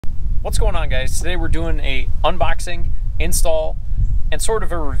What's going on, guys? Today we're doing a unboxing, install, and sort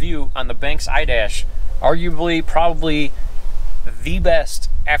of a review on the Banks Idash, arguably probably the best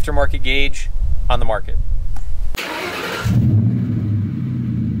aftermarket gauge on the market.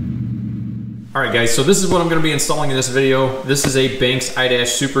 Alright guys, so this is what I'm going to be installing in this video. This is a Banks Idash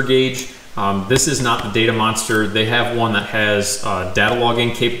Super Gauge. This is not the Data Monster. They have one that has data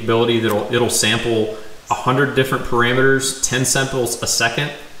logging capability that'll sample 100 different parameters, 10 samples a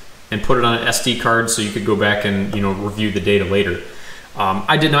second, and put it on an SD card so you could go back and review the data later.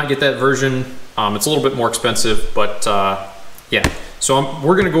 I did not get that version. It's a little bit more expensive, but yeah. So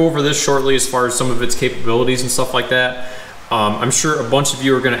we're going to go over this shortly as far as some of its capabilities and stuff like that. I'm sure a bunch of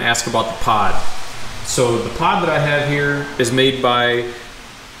you are going to ask about the pod. So the pod that I have here is made by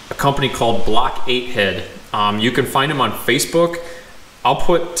a company called Block8head. You can find him on Facebook. I'll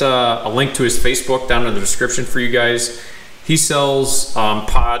put a link to his Facebook down in the description for you guys. He sells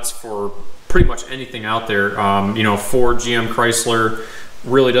pods for pretty much anything out there. Ford, GM, Chrysler,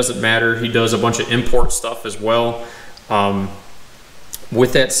 really doesn't matter. He does a bunch of import stuff as well.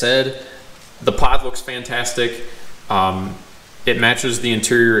 With that said, the pod looks fantastic. It matches the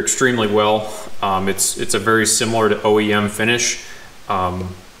interior extremely well. It's a very similar to OEM finish. But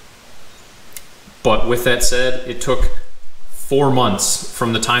with that said, it took 4 months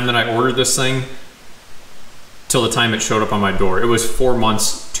from the time that I ordered this thing till the time it showed up on my door. It was 4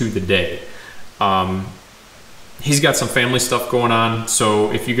 months to the day. He's got some family stuff going on,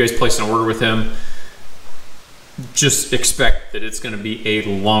 so if you guys place an order with him, just expect that it's going to be a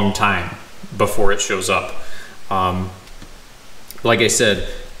long time before it shows up. Like I said,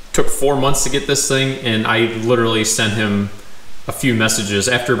 took 4 months to get this thing, and I literally sent him a few messages.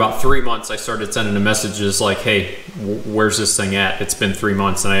 After about 3 months, I started sending him messages like, hey, where's this thing at? It's been 3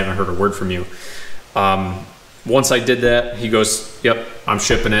 months and I haven't heard a word from you. Once I did that, he goes, yep, I'm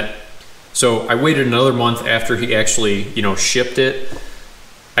shipping it. So I waited another month after he actually, shipped it.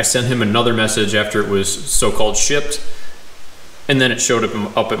 I sent him another message after it was so-called shipped, and then it showed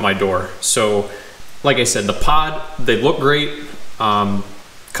up at my door. So like I said, the pod, they look great.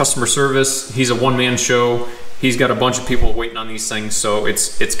 Customer service, he's a one-man show. He's got a bunch of people waiting on these things, so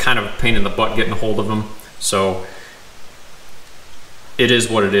it's kind of a pain in the butt getting a hold of them. So it is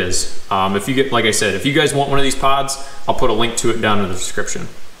what it is. Like I said, if you guys want one of these pods, I'll put a link to it down in the description.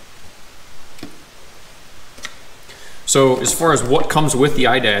 So as far as what comes with the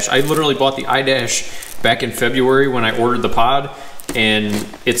iDash, I literally bought the iDash back in February when I ordered the pod, and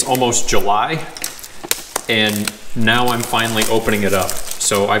it's almost July, and now I'm finally opening it up.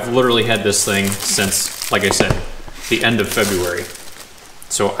 So I've literally had this thing since, like I said, the end of February.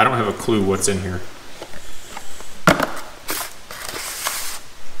 So I don't have a clue what's in here.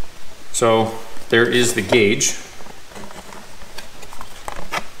 So there is the gauge.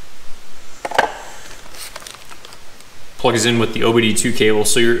 Plugs in with the OBD2 cable.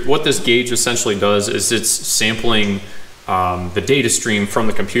 So what this gauge essentially does is it's sampling the data stream from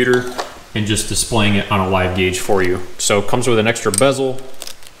the computer and just displaying it on a live gauge for you. So it comes with an extra bezel.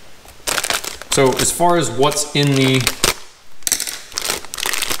 So as far as what's in the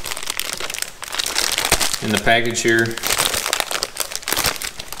package here,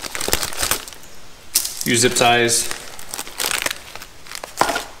 few zip ties,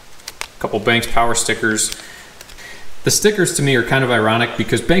 a couple Banks Power stickers. The stickers to me are kind of ironic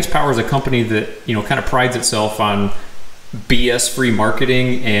because Banks Power is a company that kind of prides itself on BS-free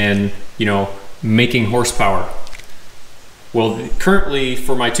marketing and making horsepower. Well, currently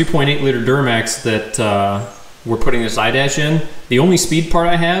for my 2.8 liter Duramax that we're putting this iDash in, the only speed part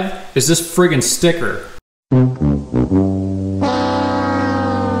I have is this friggin' sticker.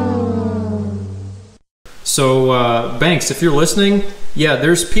 So Banks, if you're listening, yeah,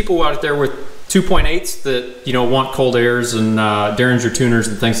 there's people out there with 2.8s that want cold airs and Derringer tuners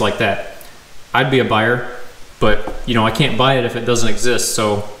and things like that. I'd be a buyer, but I can't buy it if it doesn't exist,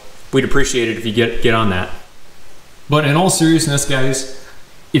 so we'd appreciate it if you get on that. But in all seriousness, guys,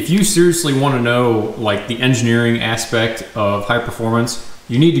 if you seriously want to know like the engineering aspect of high performance,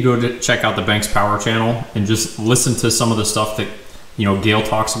 you need to go check out the Banks Power channel and just listen to some of the stuff that Gail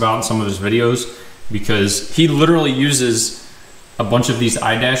talks about in some of his videos, because he literally uses a bunch of these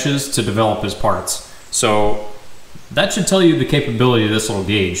iDashes to develop his parts. So that should tell you the capability of this little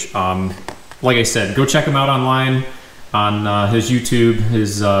gauge. Like I said, go check him out online on his YouTube,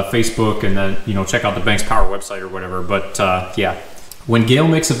 his Facebook, and then check out the Banks Power website or whatever. But yeah, when Gail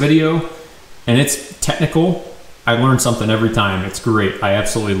makes a video and it's technical, I learn something every time. It's great. I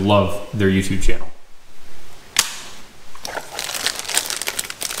absolutely love their YouTube channel.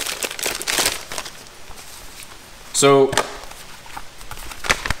 So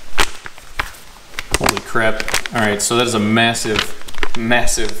Holy crap. All right, so that is a massive,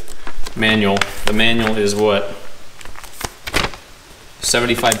 massive manual. The manual is what?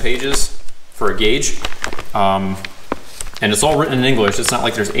 75 pages for a gauge. And it's all written in English. It's not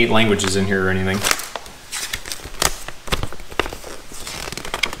like there's 8 languages in here or anything.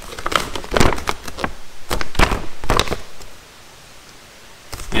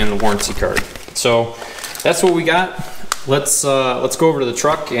 And the warranty card. So that's what we got. Let's go over to the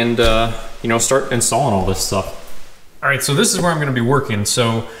truck and you know, start installing all this stuff. All right, so this is where I'm going to be working.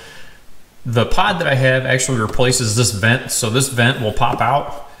 So the pod that I have actually replaces this vent. So this vent will pop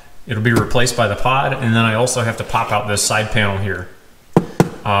out. It'll be replaced by the pod, and then I also have to pop out this side panel here.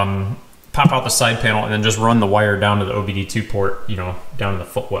 Pop out the side panel and then just run the wire down to the OBD2 port, you know, down to the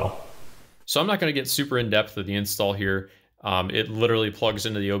footwell. So I'm not going to get super in depth with the install here. It literally plugs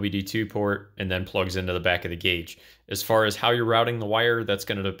into the OBD2 port and then plugs into the back of the gauge. As far as how you're routing the wire, that's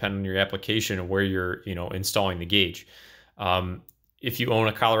going to depend on your application and where you're, you know, installing the gauge. If you own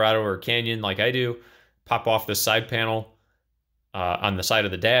a Colorado or a Canyon like I do, pop off this side panel on the side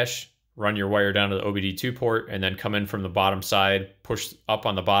of the dash, run your wire down to the OBD2 port, and then come in from the bottom side, push up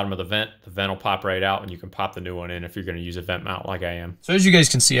on the bottom of the vent. The vent will pop right out, and you can pop the new one in if you're going to use a vent mount like I am. So as you guys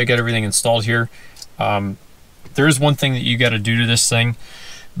can see, I got everything installed here. There is one thing that you got to do to this thing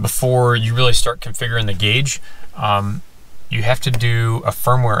before you really start configuring the gauge. You have to do a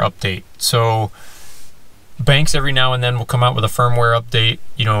firmware update. So Banks every now and then will come out with a firmware update,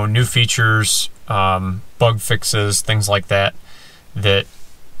 you know, new features, bug fixes, things like that, that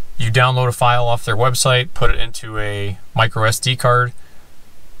you download a file off their website, put it into a micro SD card,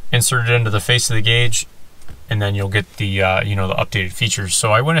 insert it into the face of the gauge, and then you'll get the, you know, the updated features.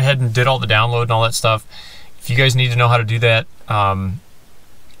 So I went ahead and did all the download and all that stuff. If you guys need to know how to do that,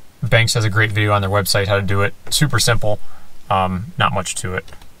 Banks has a great video on their website how to do it. Super simple, not much to it.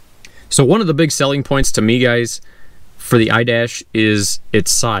 So one of the big selling points to me, guys, for the iDash is its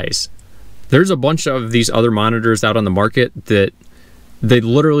size. There's a bunch of these other monitors out on the market that they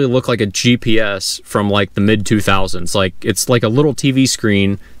literally look like a GPS from like the mid-2000s. Like, it's like a little TV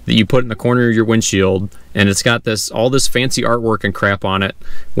screen that you put in the corner of your windshield, and it's got this all this fancy artwork and crap on it,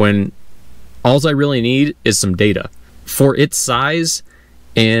 when all I really need is some data. For its size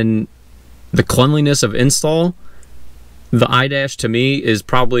and the cleanliness of install, the iDash to me is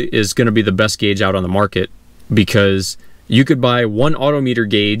going to be the best gauge out on the market, because you could buy one autometer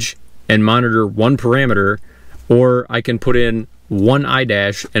gauge and monitor one parameter, or I can put in one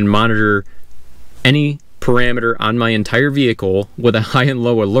iDash and monitor any parameter on my entire vehicle with a high and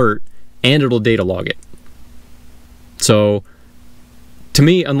low alert, and it'll data log it. So to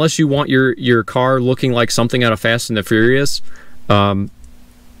me, unless you want your car looking like something out of Fast and the Furious, iDash,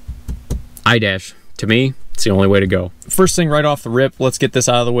 to me, it's the only way to go. First thing right off the rip, let's get this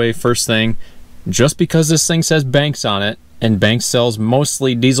out of the way. First thing, just because this thing says Banks on it, and Banks sells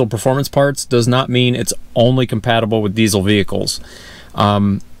mostly diesel performance parts, does not mean it's only compatible with diesel vehicles.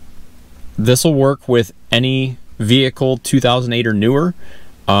 This will work with any vehicle 2008 or newer.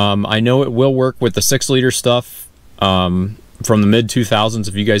 I know it will work with the 6-liter stuff from the mid-2000s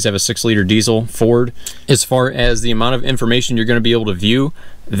if you guys have a 6-liter diesel Ford. As far as the amount of information you're going to be able to view,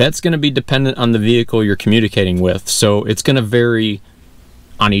 that's going to be dependent on the vehicle you're communicating with. So it's going to vary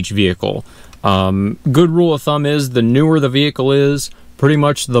on each vehicle. Good rule of thumb is the newer the vehicle is, pretty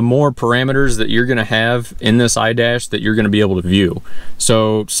much the more parameters that you're going to have in this iDash that you're going to be able to view.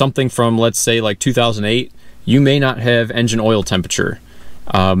 So something from, let's say, like 2008, you may not have engine oil temperature.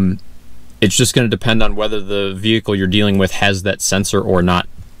 It's just going to depend on whether the vehicle you're dealing with has that sensor or not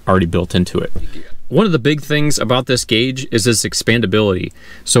already built into it. One of the big things about this gauge is its expandability.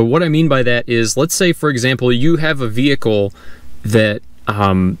 So what I mean by that is, let's say, for example, you have a vehicle that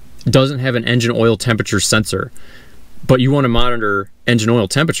doesn't have an engine oil temperature sensor, but you want to monitor engine oil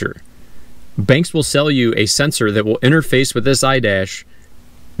temperature. Banks will sell you a sensor that will interface with this iDash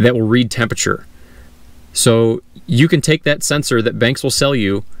that will read temperature. So you can take that sensor that Banks will sell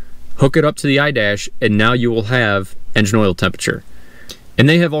you, hook it up to the iDash, and now you will have engine oil temperature. And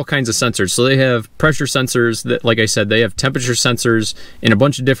they have all kinds of sensors. So they have pressure sensors that, like I said, they have temperature sensors in a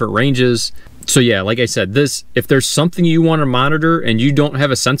bunch of different ranges. So yeah, like I said, if there's something you want to monitor and you don't have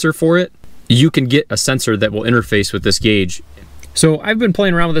a sensor for it, you can get a sensor that will interface with this gauge. So I've been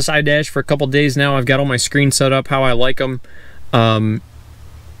playing around with this iDash for a couple days now. I've got all my screens set up how I like them. And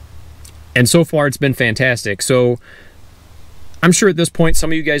so far it's been fantastic. So I'm sure at this point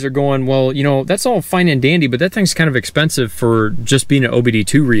some of you guys are going, well, you know, that's all fine and dandy, but that thing's kind of expensive for just being an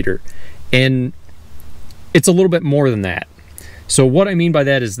OBD2 reader. And it's a little bit more than that. So what I mean by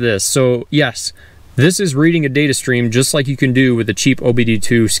that is this. So yes, This is reading a data stream just like you can do with a cheap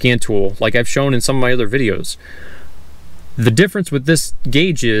OBD2 scan tool, like I've shown in some of my other videos. The difference with this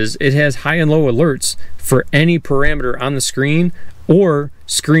gauge is it has high and low alerts for any parameter on the screen or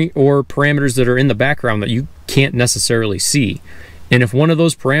parameters that are in the background that you can't necessarily see. And if one of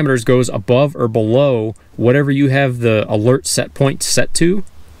those parameters goes above or below whatever you have the alert set point set to,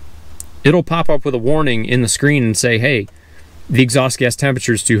 it'll pop up with a warning in the screen and say, hey, the exhaust gas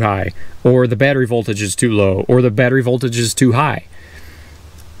temperature is too high, or the battery voltage is too low, or the battery voltage is too high.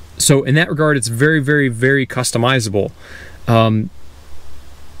 So in that regard, it's very, very, very customizable. But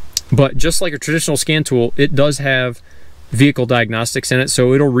just like a traditional scan tool, it does have vehicle diagnostics in it,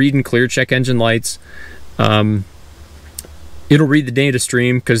 so it'll read and clear check engine lights. It'll read the data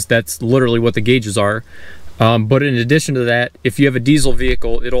stream, because that's literally what the gauges are. But in addition to that, if you have a diesel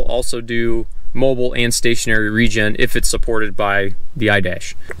vehicle, it'll also do mobile and stationary regen if it's supported by the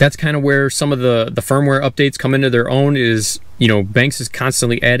iDash. That's kind of where some of the firmware updates come into their own. Is, you know, Banks is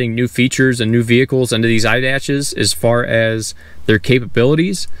constantly adding new features and new vehicles into these iDashes as far as their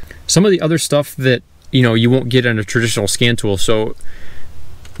capabilities. Some of the other stuff that, you know, you won't get in a traditional scan tool. So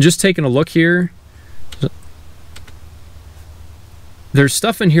just taking a look here, there's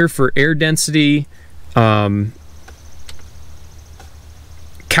stuff in here for air density,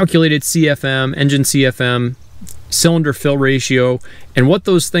 calculated CFM, engine CFM, cylinder fill ratio, and what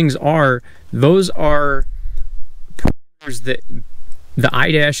those things are, those are parameters that the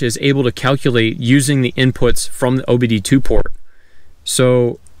iDash is able to calculate using the inputs from the OBD2 port.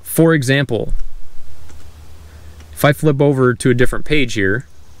 So, for example, if I flip over to a different page here,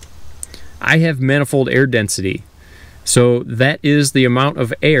 I have manifold air density. So that is the amount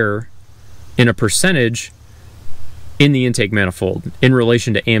of air in a percentage in the intake manifold in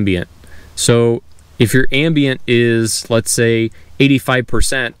relation to ambient. So if your ambient is, let's say,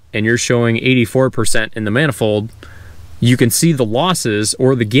 85% and you're showing 84% in the manifold, you can see the losses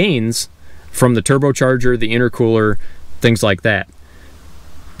or the gains from the turbocharger, the intercooler, things like that.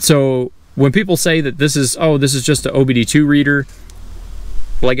 So when people say that this is, oh, this is just an OBD2 reader,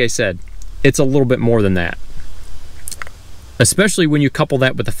 like I said, it's a little bit more than that. Especially when you couple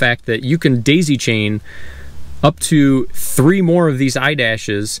that with the fact that you can daisy chain up to 3 more of these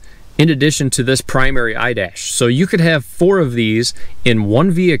iDashes in addition to this primary iDash. So you could have 4 of these in one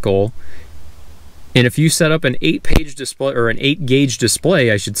vehicle, and if you set up an 8-page display, or an 8-gauge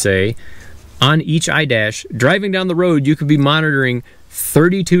display, I should say, on each iDash, driving down the road, you could be monitoring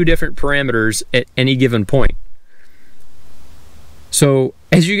 32 different parameters at any given point. So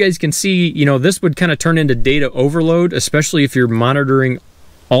as you guys can see, you know, this would kind of turn into data overload, especially if you're monitoring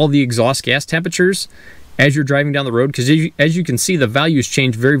all the exhaust gas temperatures as you're driving down the road, because as you can see, the values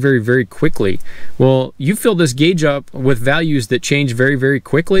change very, very, very quickly. Well, you fill this gauge up with values that change very, very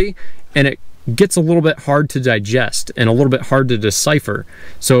quickly, and it gets a little bit hard to digest and a little bit hard to decipher.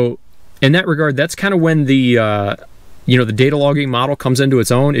 So in that regard, that's kind of when the you know, the data logging model comes into its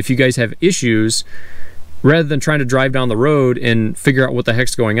own. If you guys have issues, rather than trying to drive down the road and figure out what the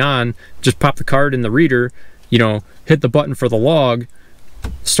heck's going on, just pop the card in the reader, you know, hit the button for the log,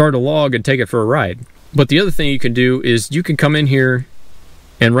 start a log, and take it for a ride. But the other thing you can do is you can come in here,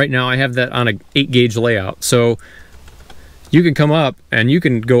 and right now I have that on a 8-gauge layout. So you can come up and you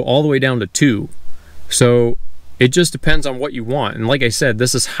can go all the way down to 2. So it just depends on what you want. And like I said,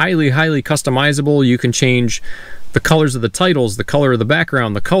 this is highly, highly customizable. You can change the colors of the titles, the color of the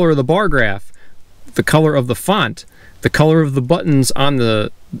background, the color of the bar graph, the color of the font, the color of the buttons on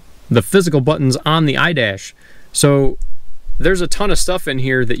the physical buttons on the iDash. So there's a ton of stuff in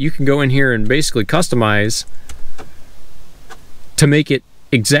here that you can go in here and basically customize to make it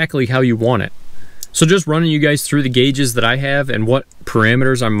exactly how you want it. So just running you guys through the gauges that I have and what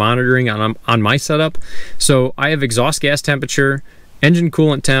parameters I'm monitoring on my setup. So I have exhaust gas temperature, engine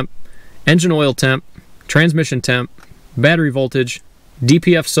coolant temp, engine oil temp, transmission temp, battery voltage,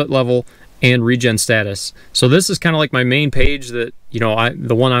 DPF soot level, and regen status. So this is kind of like my main page that, you know,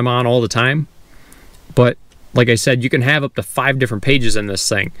 the one I'm on all the time. But like I said, you can have up to 5 different pages in this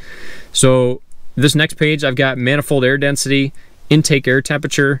thing. So this next page, I've got manifold air density, intake air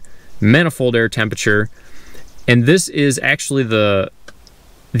temperature, manifold air temperature, and this is actually the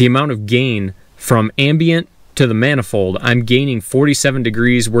amount of gain from ambient to the manifold. I'm gaining 47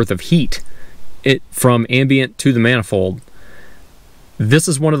 degrees worth of heat from ambient to the manifold. This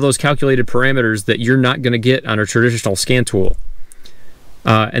is one of those calculated parameters that you're not going to get on a traditional scan tool.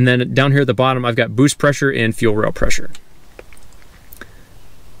 And then down here at the bottom, I've got boost pressure and fuel rail pressure.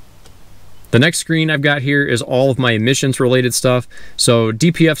 The next screen I've got here is all of my emissions related stuff. So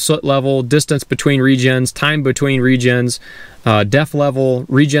DPF soot level, distance between regens, time between regens, def level,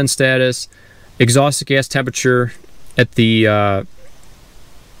 regen status, exhaust gas temperature at the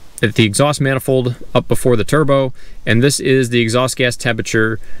exhaust manifold up before the turbo, and this is the exhaust gas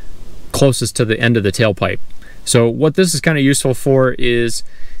temperature closest to the end of the tailpipe. So what this is kind of useful for is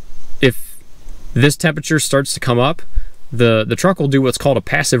if this temperature starts to come up, the truck will do what's called a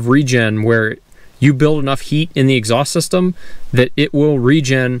passive regen, where you build enough heat in the exhaust system that it will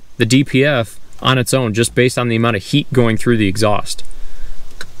regen the DPF on its own, just based on the amount of heat going through the exhaust.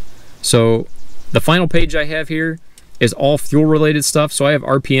 So the final page I have here is all fuel related stuff. So I have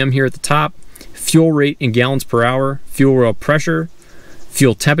RPM here at the top, fuel rate in gallons per hour, fuel rail pressure,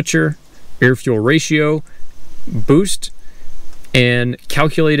 fuel temperature, air fuel ratio, boost, and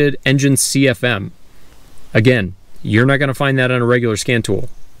calculated engine CFM. Again, you're not going to find that on a regular scan tool.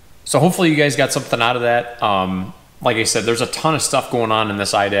 So hopefully you guys got something out of that. Like I said, there's a ton of stuff going on in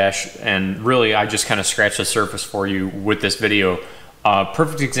this iDash, and really I just kind of scratched the surface for you with this video.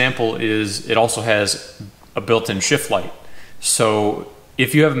 Perfect example is it also has a built-in shift light. So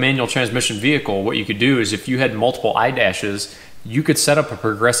if you have a manual transmission vehicle, what you could do is if you had multiple iDashes, you could set up a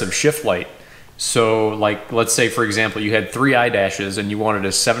progressive shift light. So like, let's say for example, you had 3 iDashes and you wanted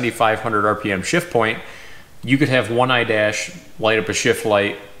a 7,500 RPM shift point, you could have one iDash light up a shift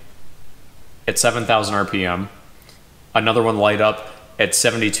light at 7,000 RPM, another one light up at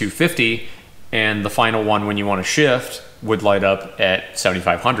 7,250, and the final one when you want to shift would light up at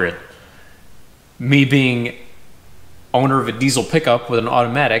 7,500. Me being owner of a diesel pickup with an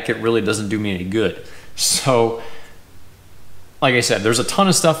automatic, it really doesn't do me any good. So like I said, there's a ton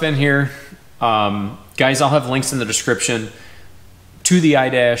of stuff in here. Guys, I'll have links in the description to the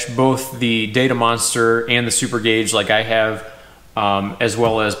iDash, both the Data Monster and the Super Gauge like I have, as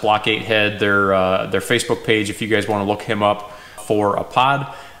well as Block8head, their Facebook page if you guys want to look him up for a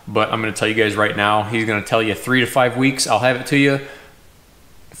pod. But I'm going to tell you guys right now, he's going to tell you 3 to 5 weeks, I'll have it to you.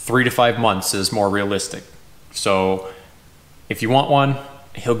 3 to 5 months is more realistic. So if you want one,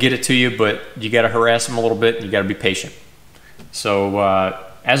 he'll get it to you, but you got to harass him a little bit and you got to be patient. So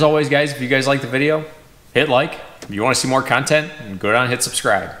as always guys, if you guys like the video, hit like. If you want to see more content, go down and hit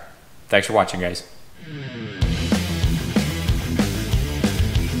subscribe. Thanks for watching guys.